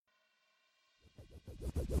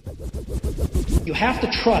You have to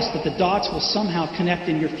trust that the dots will somehow connect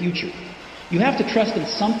in your future. You have to trust in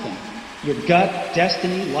something. Your gut,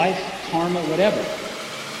 destiny, life, karma, whatever.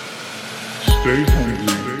 Stay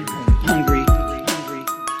hungry. Hungry.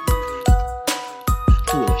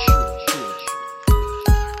 Foolish.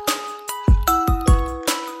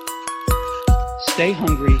 Stay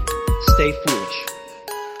hungry. Stay foolish.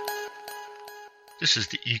 This is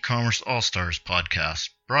the eCommerce All-Stars podcast,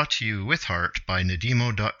 brought to you with heart by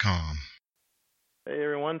Nadimo.com. Hey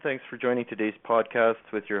everyone, thanks for joining today's podcast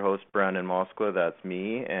with your host Brandon Moskwa, that's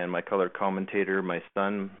me, and my color commentator, my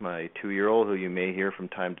son, my 2-year-old, who you may hear from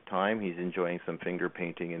time to time. He's enjoying some finger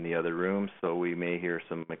painting in the other room, so we may hear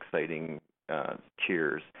some exciting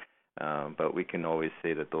cheers. But we can always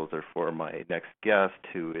say that those are for my next guest,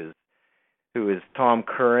 who is Tom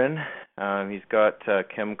Curran. He's got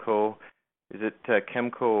Chemco. Is it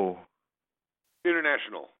Chemco?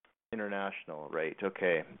 International, right?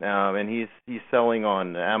 Okay. And he's selling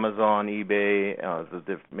on Amazon, eBay,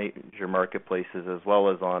 the major marketplaces, as well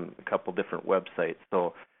as on a couple different websites.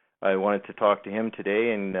 So I wanted to talk to him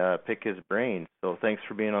today and pick his brain. So thanks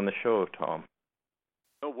for being on the show, Tom.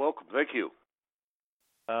 Oh, welcome. Thank you.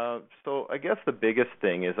 So I guess the biggest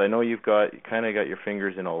thing is I know you kind of got your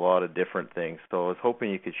fingers in a lot of different things. So I was hoping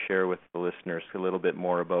you could share with the listeners a little bit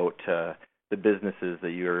more about the businesses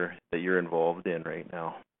that you're involved in right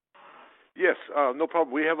now. Yes, no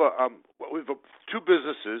problem. We have two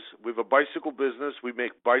businesses. We have a bicycle business. We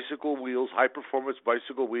make bicycle wheels, high-performance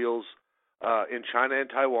bicycle wheels in China and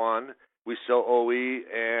Taiwan. We sell OE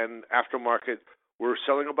and aftermarket. We're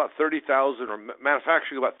selling about 30,000 or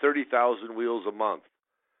manufacturing about 30,000 wheels a month.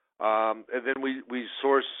 And then we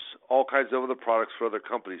source all kinds of other products for other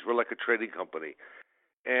companies. We're like a trading company.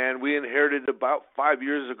 And we inherited about 5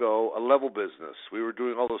 years ago a level business. We were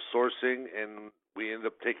doing all the sourcing, and we ended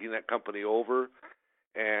up taking that company over.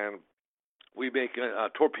 And we make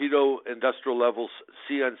torpedo industrial levels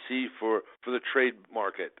CNC for the trade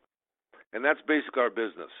market. And that's basically our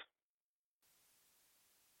business.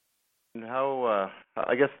 And how,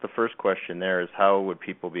 I guess the first question there is, how would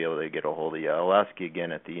people be able to get a hold of you? I'll ask you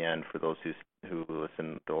again at the end for those who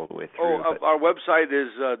listen all the way through. Our website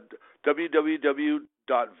is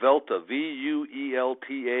www.velta,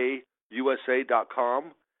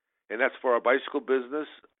 VUELTA.USA.com, and that's for our bicycle business.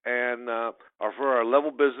 And for our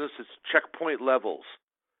level business, it's Checkpoint Levels.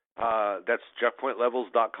 That's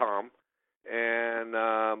checkpointlevels.com. And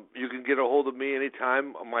you can get a hold of me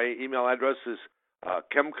anytime. My email address is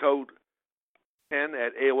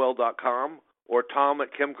chemco10@AOL.com or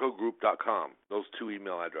tom@chemcogroup.com. Those two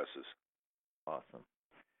email addresses. Awesome.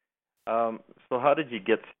 So how did you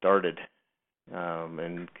get started?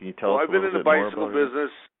 And can you tell us a little bit more about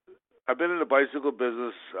it? I've been in the bicycle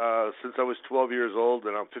business since I was 12 years old,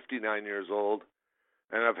 and I'm 59 years old.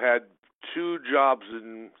 And I've had 2 jobs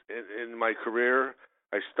in my career.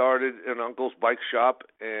 I started in Uncle's bike shop,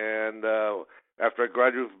 and after I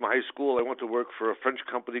graduated from high school, I went to work for a French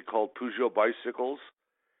company called Peugeot Bicycles,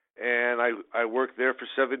 and I worked there for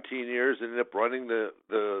 17 years, ended up running the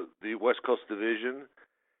West Coast division,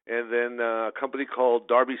 and then a company called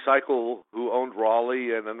Darby Cycle, who owned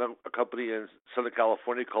Raleigh, and a company in Southern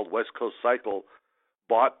California called West Coast Cycle,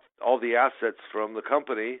 bought all the assets from the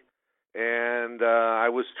company, and I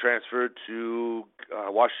was transferred to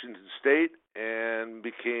Washington State and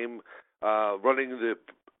became running the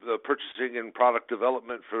purchasing and product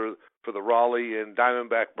development for the Raleigh and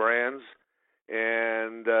Diamondback brands,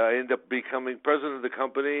 and I ended up becoming president of the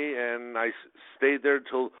company, and I stayed there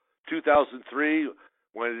until 2003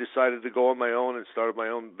 when I decided to go on my own and started my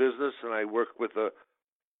own business. And I worked with a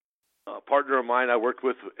partner of mine I worked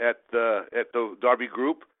with at the Darby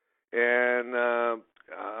Group, and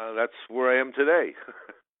that's where I am today.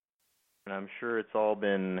 And I'm sure it's all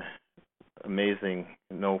been amazing,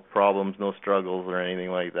 no problems, no struggles, or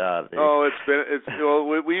anything like that.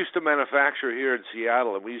 We used to manufacture here in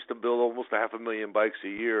Seattle, and we used to build almost 500,000 bikes a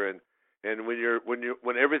year. And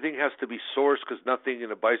when everything has to be sourced, because nothing in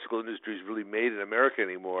the bicycle industry is really made in America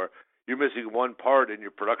anymore, you're missing one part, and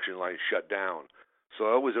your production line shut down.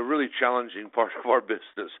 So it was a really challenging part of our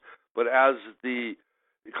business. But as the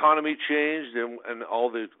economy changed and all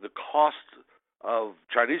the cost of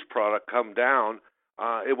Chinese product come down,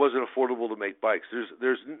 it wasn't affordable to make bikes.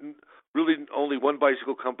 There's really only one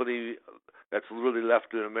bicycle company that's really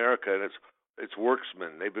left in America, and it's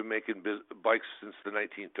Worksman. They've been making bikes since the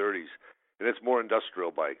 1930s, and it's more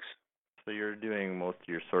industrial bikes. So you're doing most of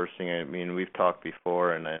your sourcing. I mean, we've talked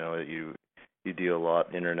before, and I know that you you do a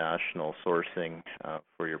lot international sourcing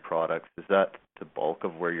for your products. Is that the bulk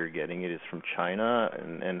of where you're getting it is from China?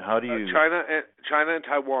 And how do you... China and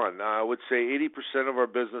Taiwan. I would say 80% of our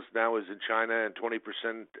business now is in China and 20%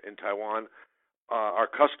 in Taiwan. Our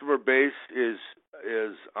customer base is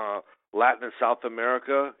Latin and South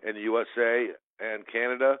America and USA and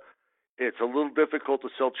Canada. It's a little difficult to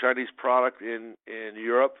sell Chinese product in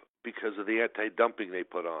Europe because of the anti-dumping they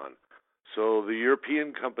put on. So the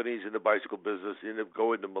European companies in the bicycle business end up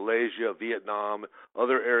going to Malaysia, Vietnam,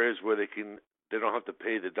 other areas where they don't have to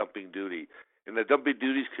pay the dumping duty. And the dumping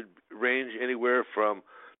duties could range anywhere from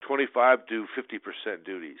 25 to 50%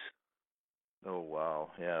 duties. Oh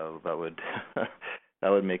wow, yeah, that would that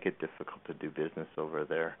would make it difficult to do business over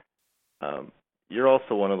there. You're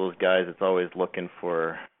also one of those guys that's always looking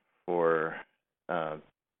for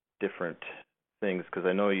different things, because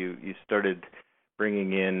I know you started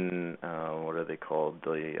bringing in what are they called,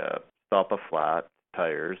 the stop-a-flat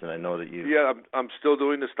tires, and I know that you... Yeah, I'm still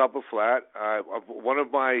doing the stop-a-flat. One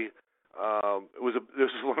of my this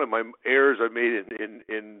is one of my errors I made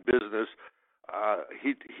in business.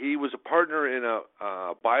 He was a partner in a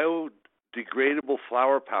biodegradable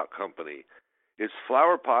flower pot company. It's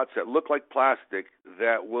flower pots that look like plastic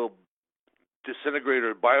that will disintegrate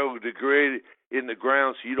or biodegrade in the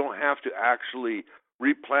ground, so you don't have to actually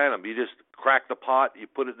replant them. You just crack the pot, you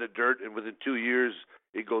put it in the dirt, and within 2 years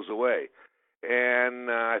it goes away. And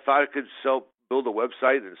I thought I could build a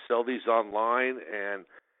website and sell these online, and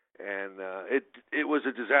it was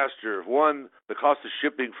a disaster. One, the cost of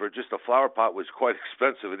shipping for just a flower pot was quite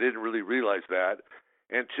expensive. I didn't really realize that.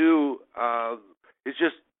 And two, it's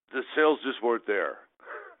just the sales just weren't there.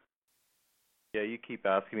 Yeah, you keep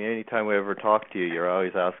asking me. Anytime we ever talk to you, you're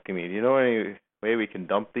always asking me, do you know any way we can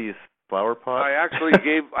dump these flower pots? I actually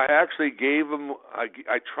gave them.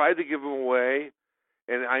 I tried to give them away,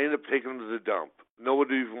 and I ended up taking them to the dump.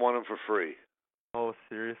 Nobody even wanted them for free. Oh,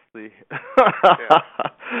 seriously?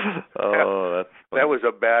 Yeah. Oh, that's funny.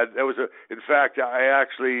 In fact, I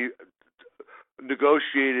actually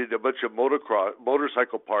negotiated a bunch of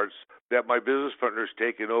motorcycle parts that my business partner's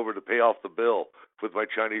taken over to pay off the bill with my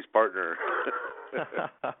Chinese partner.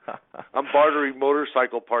 I'm bartering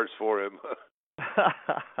motorcycle parts for him.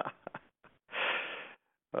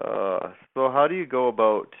 So how do you go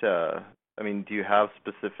about, do you have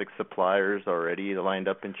specific suppliers already lined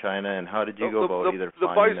up in China, and how did you go about either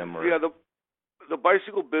finding them or... Yeah, the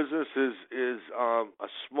bicycle business is a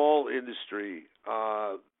small industry.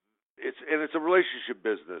 It's a relationship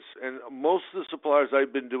business, and most of the suppliers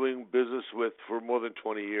I've been doing business with for more than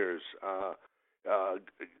 20 years.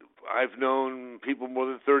 I've known people more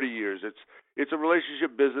than 30 years. It's a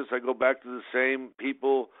relationship business. I go back to the same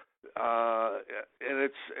people,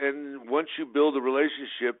 and once you build a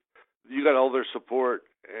relationship, you got all their support,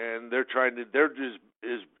 and they're just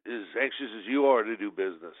as anxious as you are to do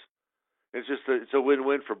business. It's a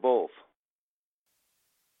win-win for both.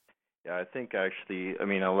 Yeah, I think actually, I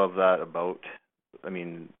love that about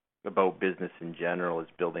business in general, is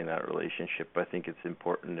building that relationship. I think it's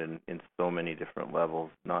important in so many different levels,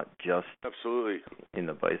 not just absolutely in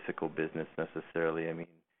the bicycle business necessarily.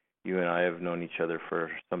 You and I have known each other for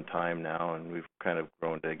some time now, and we've kind of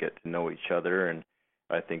grown to get to know each other, and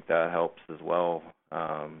I think that helps as well.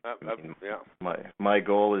 My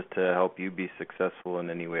goal is to help you be successful in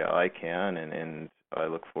any way I can, and I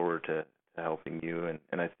look forward to helping you.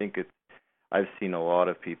 And I think I've seen a lot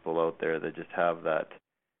of people out there that just have that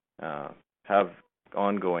have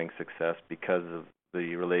ongoing success because of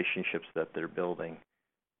the relationships that they're building.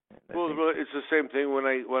 Well, it's the same thing when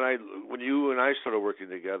you and I started working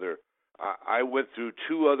together. I went through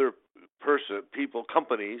two other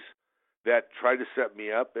companies that tried to set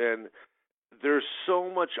me up, and there's so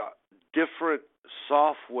much different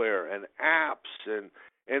software and apps,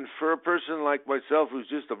 and for a person like myself who's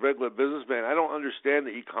just a regular businessman, I don't understand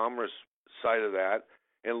the e-commerce side of that.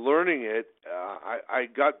 And learning it,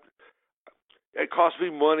 it cost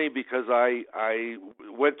me money because I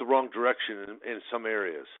went the wrong direction in some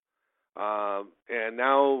areas. And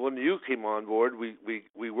now when you came on board,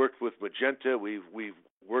 we worked with Magenta. We've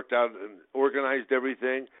worked out and organized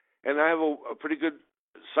everything, and I have a pretty good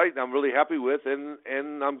site that I'm really happy with, and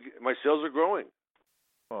my sales are growing.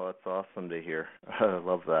 Oh, that's awesome to hear. I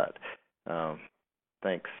love that.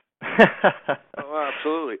 Thanks. Oh,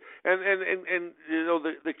 absolutely. And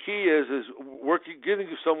the key is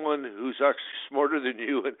getting someone who's actually smarter than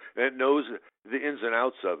you and knows the ins and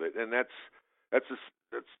outs of it, and that's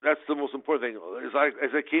the most important thing.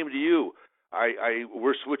 As I came to you,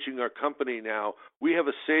 we're switching our company now. We have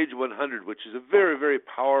a Sage 100, which is a very, very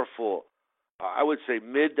powerful, I would say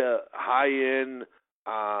mid to high end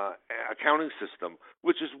accounting system,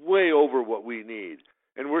 which is way over what we need.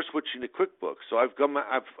 And we're switching to QuickBooks. So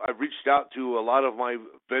I've reached out to a lot of my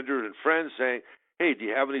vendors and friends saying, hey, do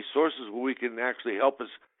you have any sources where we can actually help us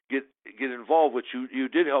get involved? Which you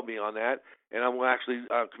did help me on that, and I'm actually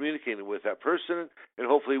communicating with that person, and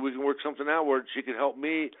hopefully we can work something out where she can help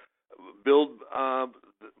me build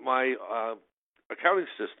my accounting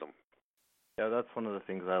system. Yeah, that's one of the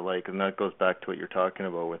things I like, and that goes back to what you're talking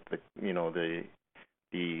about with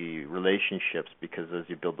the relationships, because as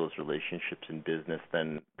you build those relationships in business,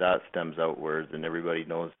 then that stems outwards, and everybody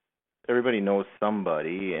knows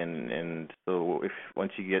somebody, and so if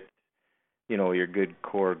once you get your good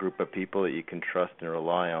core group of people that you can trust and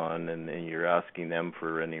rely on, and you're asking them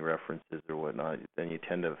for any references or whatnot, then you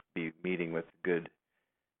tend to be meeting with good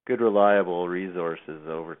reliable resources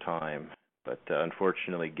over time. But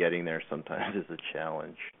unfortunately, getting there sometimes is a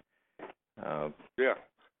challenge. Yeah.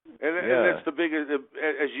 And that's the biggest,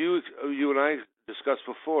 as you and I discussed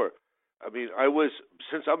before. I mean, I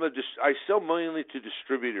sell mainly to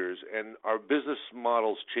distributors, and our business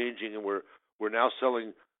model's changing, and we're now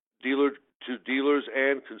selling to dealers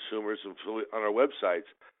and consumers on our websites.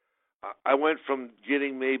 I went from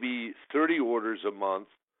getting maybe 30 orders a month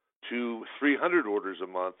to 300 orders a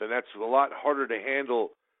month, and that's a lot harder to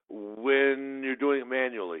handle when you're doing it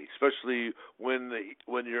manually, especially when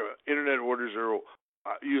your internet orders are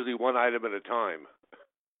usually one item at a time.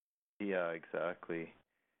 Yeah, exactly.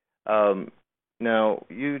 Now,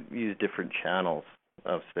 you use different channels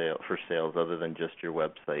of sales other than just your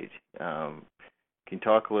website. Can you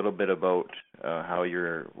talk a little bit about how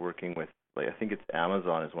you're working with, I think it's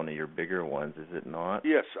Amazon is one of your bigger ones, is it not?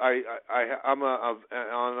 Yes, I'm on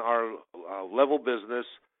our level business.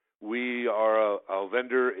 We are a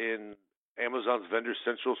vendor in Amazon's Vendor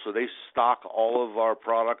Central, so they stock all of our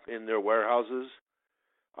product in their warehouses.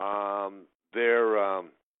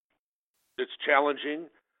 It's challenging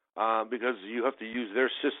because you have to use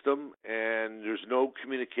their system, and there's no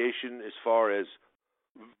communication as far as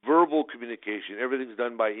verbal communication. Everything's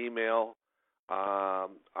done by email.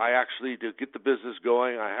 To get the business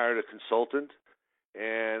going, I hired a consultant,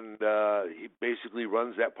 and he basically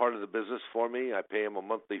runs that part of the business for me. I pay him a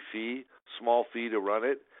monthly fee, small fee to run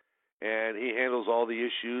it, and he handles all the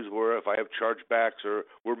issues where if I have chargebacks or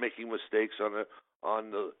we're making mistakes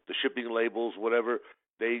on the shipping labels, whatever,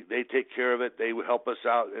 they take care of it. They help us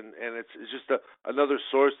out, and it's just another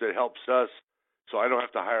source that helps us, so I don't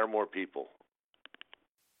have to hire more people.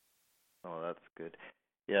 Oh, that's good.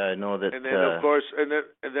 Yeah, I know that. And then of course, and then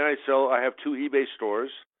I have 2 eBay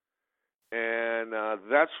stores, and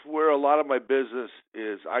that's where a lot of my business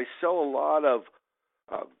is. I sell a lot of.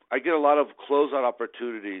 I get a lot of closeout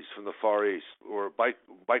opportunities from the Far East, where bike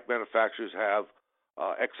manufacturers have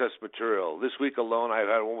excess material. This week alone, I've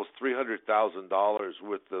had almost $300,000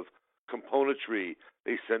 worth of componentry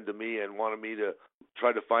they send to me and wanted me to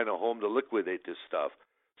try to find a home to liquidate this stuff.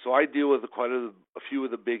 So I deal with quite a few of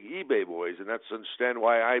the big eBay boys, and that's understand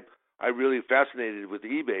why I'm really fascinated with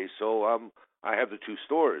eBay. So I have the 2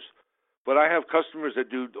 stores, but I have customers that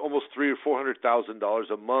do almost $300,000 or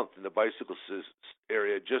 $400,000 a month in the bicycle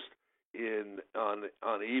area just on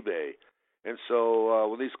eBay. And so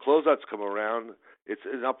when these closeouts come around, it's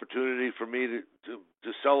an opportunity for me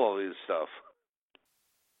to sell all this stuff.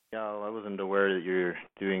 Yeah, well, I wasn't aware that you're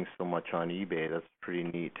doing so much on eBay. That's pretty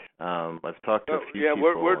neat. I've talked to a few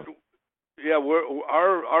people.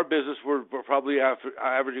 Our business we're probably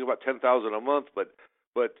averaging about $10,000 a month, but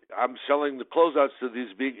I'm selling the closeouts to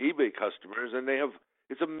these big eBay customers, and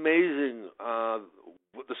it's amazing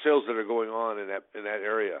what the sales that are going on in that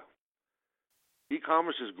area.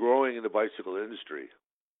 E-commerce is growing in the bicycle industry.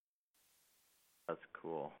 That's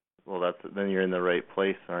cool. Well, then you're in the right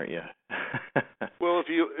place, aren't you? Well, if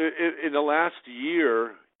you in the last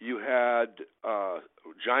year, you had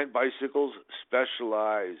Giant Bicycles,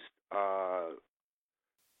 Specialized,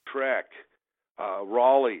 Trek,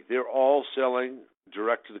 Raleigh. They're all selling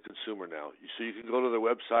direct to the consumer now. So you can go to their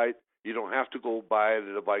website. You don't have to go buy it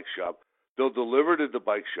at a bike shop. They'll deliver it at the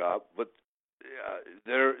bike shop, but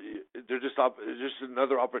they're just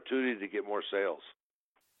another opportunity to get more sales.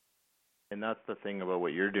 And that's the thing about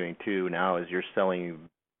what you're doing too now is you're selling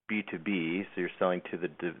B2B, so you're selling to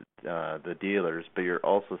the dealers, but you're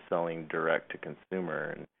also selling direct to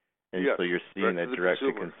consumer, and yes, so you're seeing that direct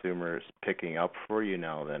to consumer is picking up for you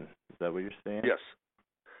now. Then is that what you're saying? Yes.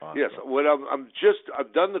 Awesome. Yes. What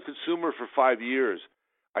I've done the consumer for 5 years.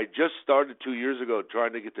 I just started 2 years ago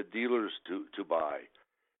trying to get the dealers to buy,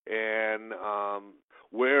 and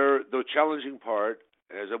where the challenging part,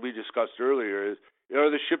 as we discussed earlier, is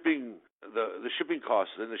the shipping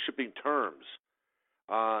costs and the shipping terms.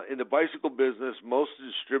 In the bicycle business, most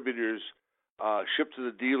distributors ship to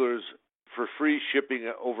the dealers for free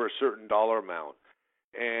shipping over a certain dollar amount.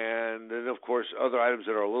 And then, of course, other items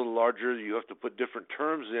that are a little larger, you have to put different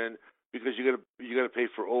terms in because you got to pay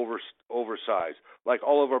for oversize. Like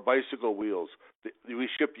all of our bicycle wheels, we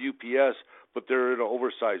ship UPS, but they're in an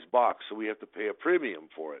oversized box, so we have to pay a premium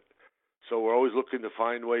for it. So we're always looking to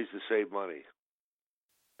find ways to save money.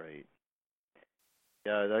 Right.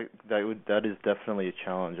 Yeah, that is definitely a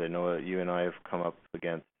challenge. I know that you and I have come up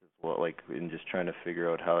against as well, like in just trying to figure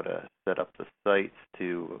out how to set up the sites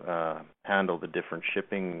to handle the different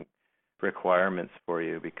shipping requirements for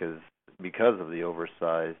you because of the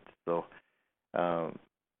oversized. So,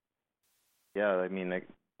 yeah, I mean,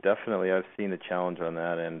 definitely I've seen the challenge on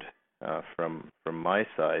that end from my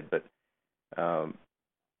side. But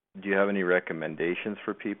do you have any recommendations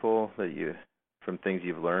for people from things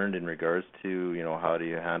you've learned in regards to, how do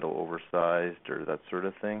you handle oversized or that sort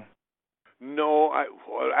of thing? No,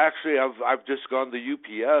 I've just gone to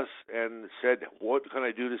UPS and said, what can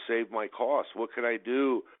I do to save my costs? What can I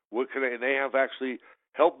do? And they have actually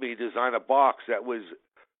helped me design a box that was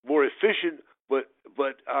more efficient, but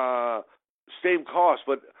same cost,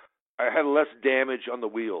 but I had less damage on the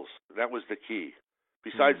wheels. That was the key.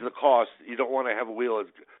 Besides the cost, you don't want to have a wheel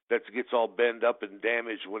that gets all bent up and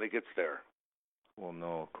damaged when it gets there. Well,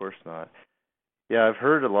 no, of course not. Yeah, I've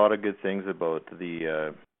heard a lot of good things about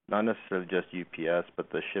the not necessarily just UPS,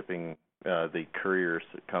 but the shipping, the courier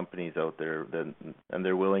companies out there, and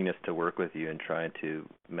their willingness to work with you and trying to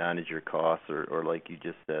manage your costs, or like you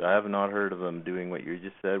just said. I have not heard of them doing what you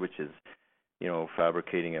just said, which is,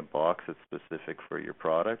 fabricating a box that's specific for your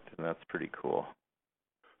product, and that's pretty cool.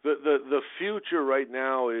 The future right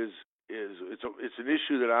now is it's an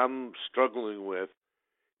issue that I'm struggling with.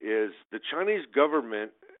 Is the Chinese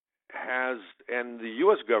government and the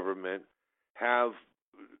U.S. government have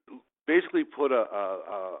basically put a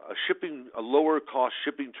lower cost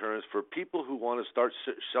shipping terms for people who want to start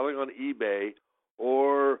selling on eBay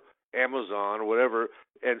or Amazon or whatever,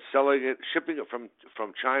 and shipping it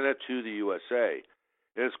from China to the USA.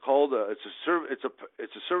 And it's called it's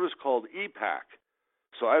a service called ePack.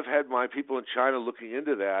 So I've had my people in China looking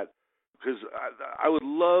into that. Because I would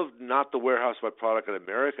love not to warehouse my product in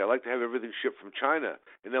America. I like to have everything shipped from China,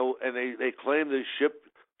 and they claim they ship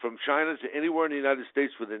from China to anywhere in the United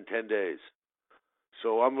States within 10 days.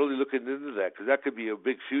 So I'm really looking into that because that could be a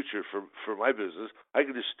big future for my business. I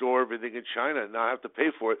can just store everything in China and not have to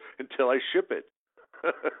pay for it until I ship it.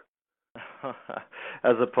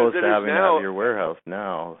 As opposed to having to have your warehouse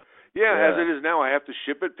now. Yeah, as it is now, I have to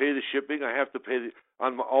ship it, pay the shipping. I have to pay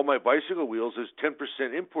on all my bicycle wheels. There's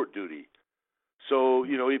 10% import duty. So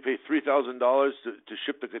you pay $3,000 to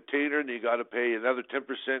ship the container, and you got to pay another 10%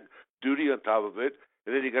 duty on top of it,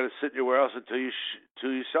 and then you got to sit in your warehouse until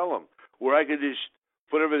you sell them. Where I could just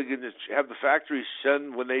put everything in, have the factory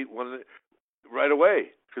send when they right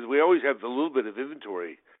away, because we always have a little bit of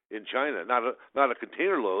inventory in China, not a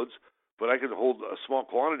container loads. But I can hold a small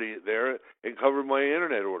quantity there and cover my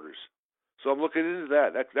internet orders. So I'm looking into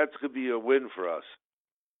that. That could be a win for us.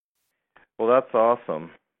 Well, that's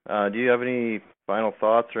awesome. Do you have any final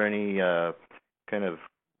thoughts or any kind of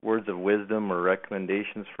words of wisdom or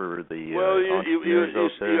recommendations for the entrepreneurs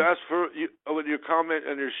out there? You asked for with your comment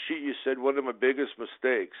on your sheet. You said one of my biggest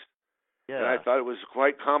mistakes. Yeah. And I thought it was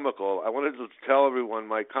quite comical. I wanted to tell everyone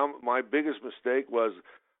my biggest mistake was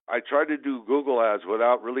I tried to do Google ads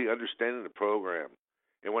without really understanding the program.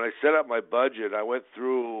 And when I set up my budget, I went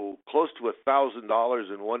through close to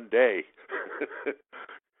 $1,000 in one day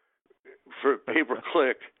for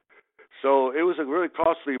pay-per-click. So it was a really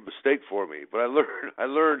costly mistake for me, but I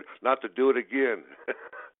learned not to do it again.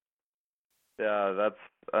 Yeah,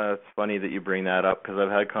 that's funny that you bring that up because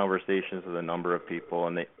I've had conversations with a number of people,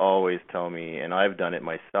 and they always tell me, and I've done it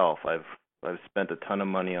myself. I've spent a ton of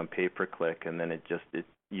money on pay-per-click, and then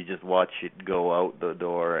you just watch it go out the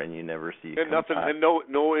door, and you never see it come nothing, back. And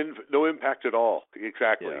no impact at all.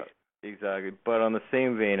 Exactly. Yeah, exactly. But on the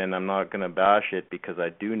same vein, and I'm not going to bash it because I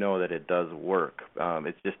do know that it does work.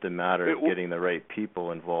 It's just a matter of getting the right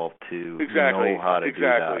people involved to know how to do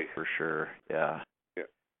that for sure. Yeah.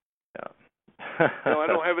 No, I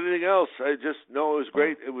don't have anything else. I just know it was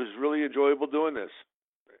great. It was really enjoyable doing this.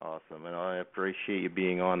 Awesome, and I appreciate you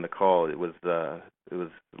being on the call. It was a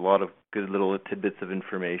lot of good little tidbits of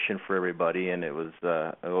information for everybody, and it was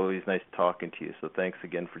always nice talking to you. So thanks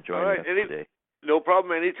again for joining us today. No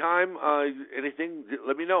problem. Anytime, anything,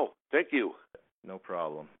 let me know. Thank you. No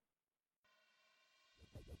problem.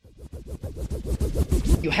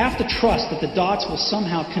 You have to trust that the dots will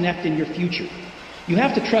somehow connect in your future. You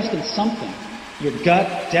have to trust in something, Your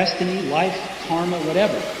gut, destiny, life, karma,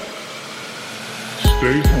 whatever.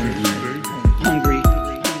 Stay hungry. Hungry.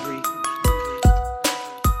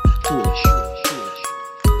 Foolish.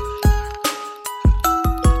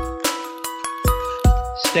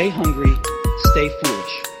 Stay hungry, stay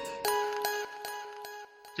foolish.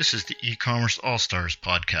 This is the eCommerce All-Stars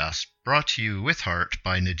podcast, brought to you with heart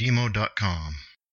by Nadimo.com.